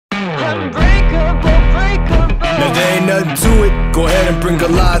Now there ain't nothing to it, go ahead and bring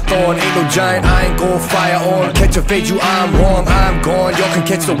Goliath on. Ain't no giant, I ain't gon' fire on. Catch a fade, you, I'm wrong, I'm gone. Y'all can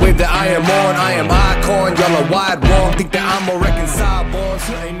catch the wave that I am on. I am icon, y'all are wide wrong. Think that I'm a reconcile born,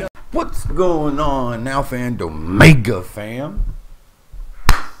 so ain't no. What's going on, Alpha and Omega fam?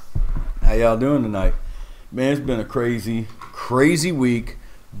 How y'all doing tonight? Man, it's been a crazy week,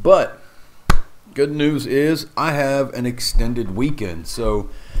 but good news is I have an extended weekend. So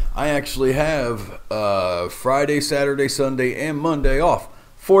I actually have Friday, Saturday, Sunday, and Monday off.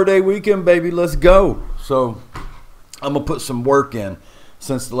 4-day weekend, baby, let's go. So I'm going to put some work in.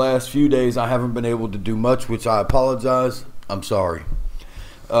 Since the last few days, I haven't been able to do much, which I apologize. I'm sorry.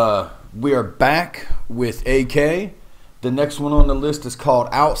 We are back with AK. The next one on the list is called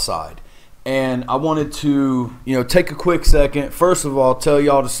Outside. And I wanted to, take a quick second. First of all, tell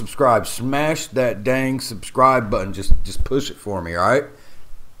y'all to subscribe. Smash that dang subscribe button. Just push it for me, all right?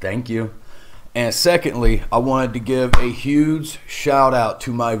 Thank you. And secondly, I wanted to give a huge shout out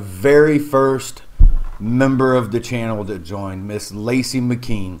to my very first member of the channel that joined, Miss Lacey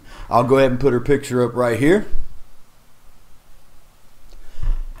McKean. I'll go ahead and put her picture up right here.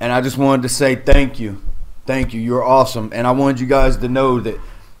 And I just wanted to say thank you. Thank you. You're awesome. And I wanted you guys to know that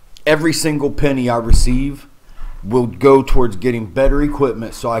every single penny I receive will go towards getting better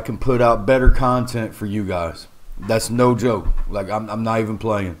equipment so I can put out better content for you guys. That's no joke. Like, I'm not even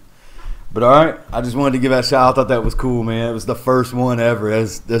playing. But all right, I just wanted to give that shout out. I thought that was cool, man. It was the first one ever.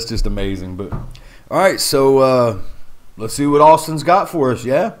 That's just amazing. But all right, so let's see what Austin's got for us,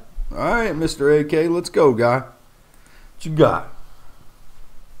 yeah? All right, Mr. AK, let's go, guy. What you got?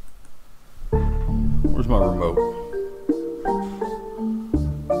 Where's my remote?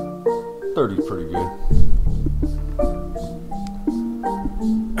 30's pretty good.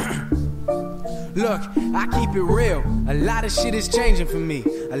 Look, I keep it real. A lot of shit is changing for me.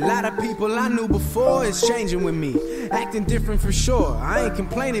 A lot of people I knew before is changing with me. Acting different for sure. I ain't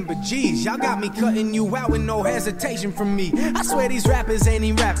complaining, but geez, y'all got me cutting you out with no hesitation from me. I swear these rappers ain't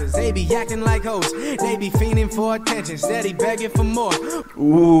even rappers. They be acting like hoes. They be fiending for attention, steady begging for more.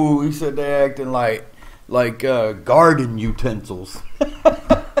 Ooh, he said they acting like garden utensils.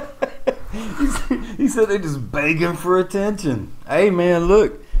 He said they just begging for attention. Hey man,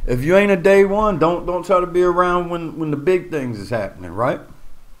 look, if you ain't a day one, don't try to be around when the big things is happening, right?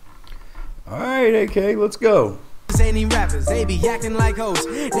 All right, AK, let's go. Ain't even rappers, they be acting like hoes.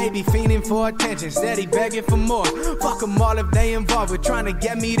 They be fiending for attention, steady begging for more. Fuck them all if they involved with trying to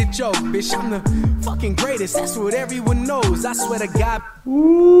get me to choke. Bitch, I'm the fucking greatest, that's what everyone knows. I swear to God.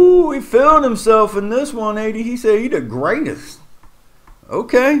 Ooh, he feeling himself in this 180. He said he the greatest.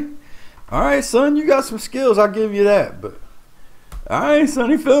 Okay. All right, son, you got some skills, I'll give you that. But all right, son,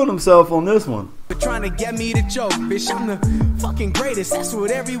 he feeling himself on this one. Trying to get me to choke, bitch, I'm the fucking greatest, that's what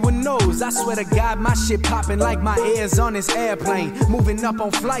everyone knows. I swear to God, my shit popping like my ears on this airplane. Moving up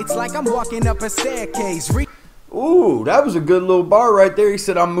on flights like I'm walking up a staircase. Ooh, that was a good little bar right there. He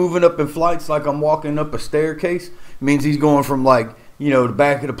said I'm moving up in flights like I'm walking up a staircase. Means he's going from the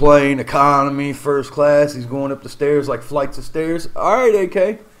back of the plane, economy, first class. He's going up the stairs like flights of stairs. All right,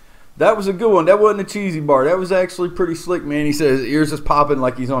 AK. That was a good one. That wasn't a cheesy bar. That was actually pretty slick, man. He said his ears is popping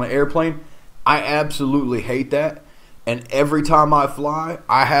like he's on an airplane. I absolutely hate that. And every time I fly,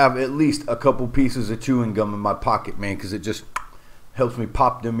 I have at least a couple pieces of chewing gum in my pocket, man, because it just helps me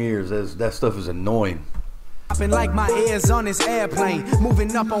pop them ears. That stuff is annoying. Like my ears on this airplane,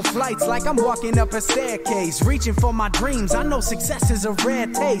 moving up on flights like I'm walking up a staircase, reaching for my dreams. I know success is a rare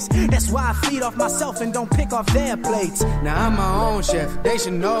taste. That's why I feed off myself and don't pick off their plates. Now I'm my own chef, they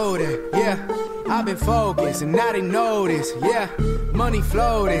should know that. Yeah, I've been focused and now they notice. Yeah, money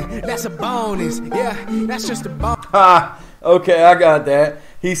floating, that's a bonus. Yeah, that's just a bonus. Ha, okay, I got that.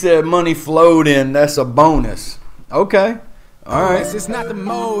 He said money floating, that's a bonus. Okay. All right. It's not the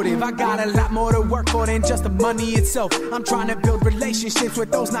motive. I got a lot more to work for than just the money itself. I'm trying to build relationships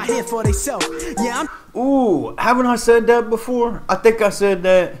with those not here for themselves. Yeah, Ooh, haven't I said that before? I think I said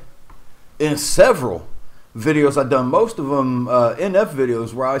that in several videos I've done. Most of them NF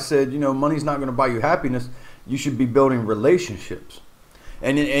videos where I said, money's not going to buy you happiness. You should be building relationships.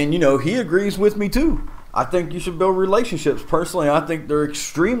 And he agrees with me too. I think you should build relationships. Personally, I think they're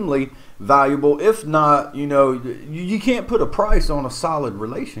extremely valuable. If not, you can't put a price on a solid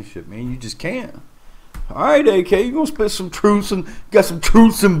relationship, man. You just can't. All right, AK, you gonna spit some truths and got some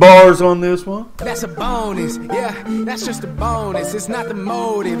truths and bars on this one? That's a bonus, yeah, that's just a bonus. It's not the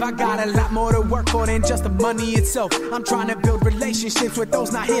motive. I got a lot more to work for than just the money itself. I'm trying to build relationships with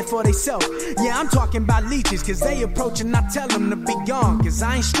those not here for themselves. Yeah, I'm talking about leeches, cause they approach and I tell them to be gone. Cause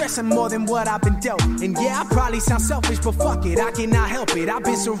I ain't stressing more than what I've been dealt. And yeah, I probably sound selfish, but fuck it, I cannot help it. I've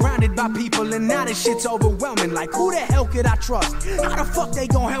been surrounded by people and now this shit's overwhelming. Like, who the hell could I trust? How the fuck they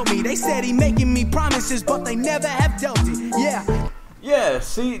gon' help me? They said he making me promises, but they never have dealt it. Yeah,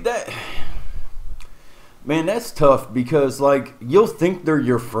 see that, man, that's tough because like you'll think they're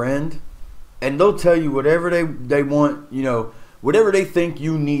your friend and they'll tell you whatever they want, you know, whatever they think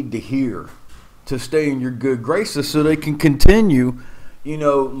you need to hear to stay in your good graces so they can continue, you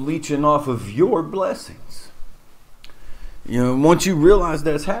know, leeching off of your blessings. You know, once you realize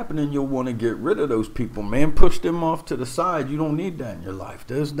that's happening, you'll want to get rid of those people, man. Push them off to the side. You don't need that in your life.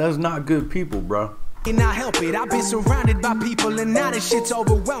 That's not good people, bro. Cannot help it. I've been surrounded by people and now this shit's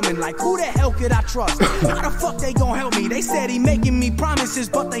overwhelming. Like, who the hell could I trust? How the fuck they gon' help me? They said he making me promises,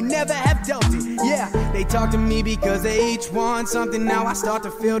 but they never have dealt it. Yeah, they talk to me because they each want something. Now I start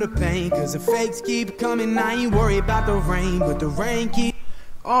to feel the pain, cause the fakes keep coming. I ain't worried about the rain, but the rain keep.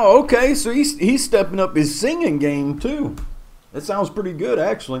 Oh, okay, so he's stepping up his singing game too. That sounds pretty good,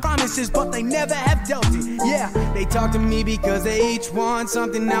 actually. Promises, but they never have dealt it. Yeah, they talk to me because they each want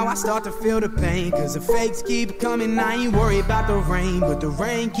something. Now I start to feel the pain, cause the fakes keep coming. I ain't worried about the rain, but the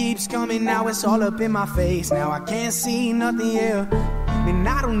rain keeps coming. Now it's all up in my face. Now I can't see nothing, yeah. And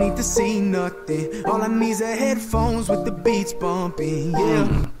I don't need to see nothing. All I need is a headphones with the beats bumping,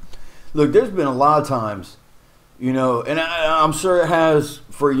 yeah. Look, there's been a lot of times, you know, and I'm sure it has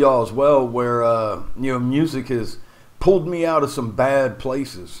for y'all as well, where, you know, music has pulled me out of some bad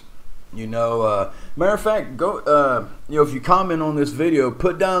places, you know. Matter of fact, go, you know, if you comment on this video,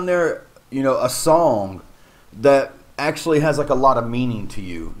 put down there, you know, a song that actually has like a lot of meaning to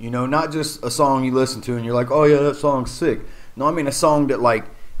you, you know, not just a song you listen to and you're like, oh yeah, that song's sick. No, I mean a song that, like,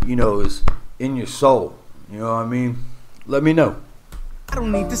 you know, is in your soul, you know what I mean? Let me know. I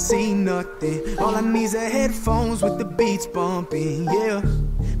don't need to see nothing. All I need is a headphones with the beats bumping, yeah.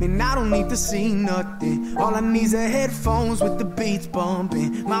 Man, I don't need to see nothing. All I need is a headphones with the beats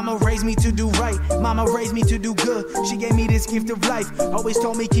bumping. Mama raised me to do right. Mama raised me to do good. She gave me this gift of life. Always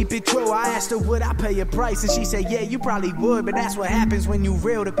told me keep it true. I asked her would I pay a price, and she said yeah, you probably would. But that's what happens when you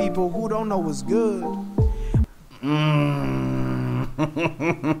real to people who don't know what's good.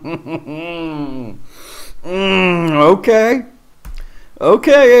 Okay.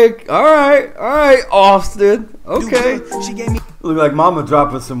 Okay, all right, Austin. Okay. She gave me Look like mama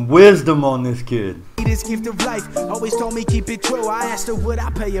dropping some wisdom on this kid. this gift of life. Always told me keep it true. I asked her would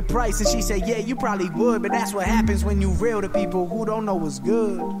I pay a price, and she said yeah, you probably would. But that's what happens when you real to people who don't know what's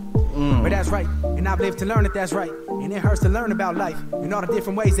good. But that's right, and I've lived to learn that that's right. And it hurts to learn about life in all the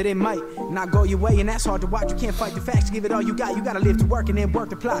different ways that it might not go your way, and that's hard to watch. You can't fight the facts, give it all you got. You gotta live to work and then work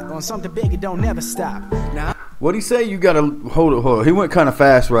the plot on something big. It don't never stop. Now, What'd he say? You gotta hold it. He went kind of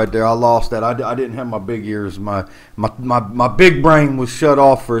fast right there. I lost that. I didn't have my big ears. My big brain was shut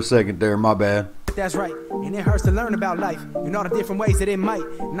off for a second there. My bad. that's right, and it hurts to learn about life in all the different ways that it might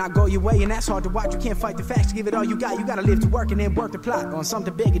not go your way, and that's hard to watch. You can't fight the facts, give it all you got. You gotta live to work and then work the plot on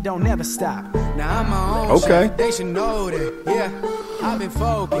something big. It don't never stop. Now I'm my own Okay. shit. They should know that, yeah. I've been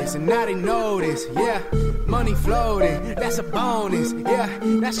focused and now they notice, yeah. Money floating, that's a bonus, yeah.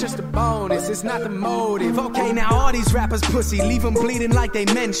 That's just a bonus, it's not the motive. Okay, now all these rappers pussy, leave them bleeding like they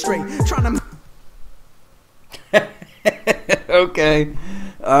menstruate. Trying to Okay.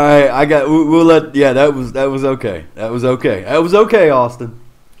 All right. We'll let. Yeah, that was okay. That was okay, Austin.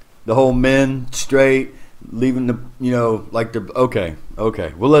 The whole men straight, leaving the, you know, like the. Okay.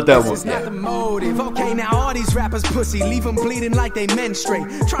 We'll let that one. It's not the motive. Okay, now all these rappers pussy, leave them bleeding like they menstruate.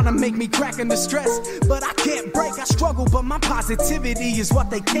 Trying to make me crack under stress, but I can't break. I struggle, but my positivity is what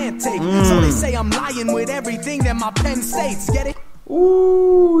they can't take. So they say I'm lying with everything that my pen states. Get it?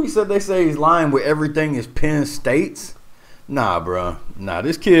 Ooh, he said they say he's lying with everything his pen states. Nah, bro. Nah,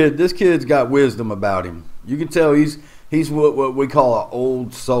 this kid's got wisdom about him. You can tell he's what we call an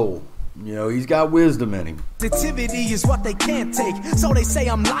old soul. You know, he's got wisdom in him. Positivity is what they can't take. So they say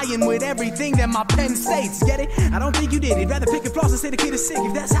I'm lying with everything that my pen states. Get it? I don't think you did it. Rather pick a flaws and say the kid is sick.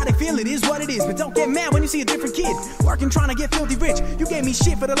 If that's how they feel, it is what it is. But don't get mad when you see a different kid working, trying to get filthy rich. You gave me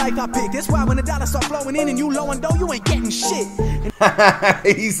shit for the life I picked. That's why when the dollars start flowing in and you low and dough, you ain't getting shit.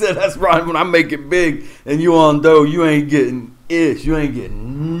 He said that's right. When I make it big and you on dough, you ain't getting ish. You ain't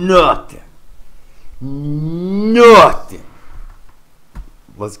getting nothing. Nothing.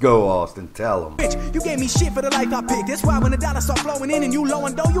 Let's go, Austin. Tell him. Bitch, you gave me shit for the life I picked. That's why when the dollars start flowing in and you low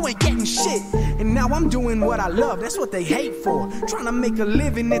and dough, you ain't getting shit. And now I'm doing what I love. That's what they hate for. Trying to make a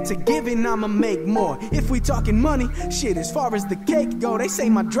living, it's a giving. I'ma make more. If we talking money, shit, as far as the cake go, they say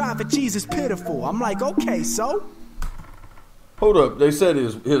my drive for cheese is pitiful. I'm like, okay, so? Hold up. They said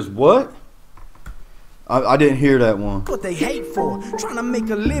his what? I didn't hear that one. What they hate for. Trying to make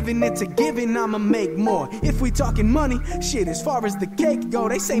a living, it's a giving. I'ma make more. If we talking money, shit, as far as the cake go,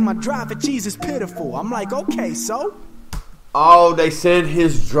 they say my drive for cheese is pitiful. I'm like, okay, so? Oh, they said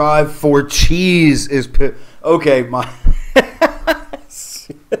his drive for cheese is okay, my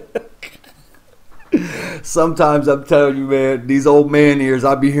sometimes I'm telling you, man, these old man ears,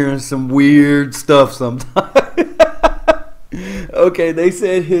 I be hearing some weird stuff sometimes. Okay, they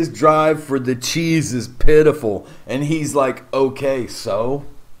said his drive for the cheese is pitiful. And he's like, okay, so?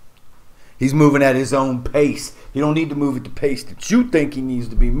 He's moving at his own pace. He don't need to move at the pace that you think he needs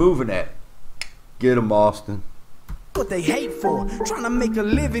to be moving at. Get him, Austin. What they hate for. Trying to make a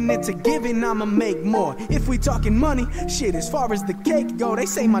living, it's a giving. I'ma make more. If we talking money, shit, as far as the cake go, they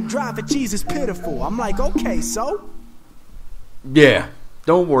say my drive for cheese is pitiful. I'm like, okay, so? Yeah,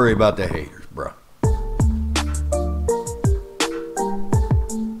 don't worry about the haters, bro.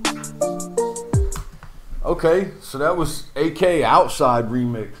 Okay, so that was AK Outside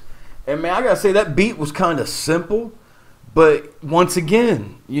remix. And man, I gotta say that beat was kind of simple, but once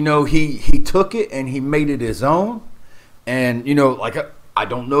again, you know, he took it and he made it his own. And you know, like I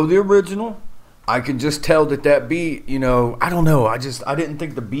don't know the original. I can just tell that beat, you know, I don't know. I didn't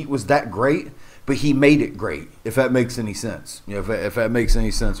think the beat was that great, but he made it great. If that makes any sense, you know, if that makes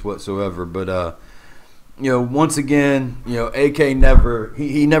any sense whatsoever. But you know, once again, you know, AK never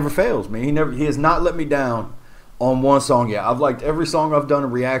he never fails, man. He has not let me down on one song yet. I've liked every song I've done a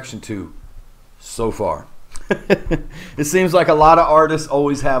reaction to so far. It seems like a lot of artists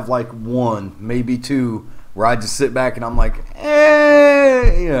always have like one, maybe two, where I just sit back and I'm like,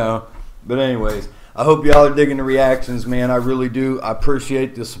 you know. But anyways, I hope y'all are digging the reactions, man. I really do. I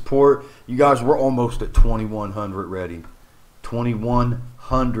appreciate the support. You guys, we're almost at 2,100 ready.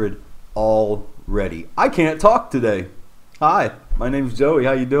 2,100 already. I can't talk today. Hi, my name's Joey.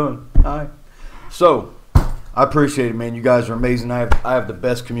 How you doing? Hi. So, I appreciate it, man. You guys are amazing. I have the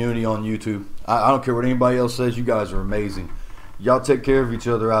best community on YouTube. I don't care what anybody else says. You guys are amazing. Y'all take care of each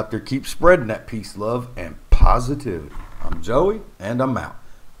other out there. Keep spreading that peace, love, and positivity. I'm Joey, and I'm out.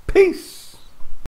 Peace.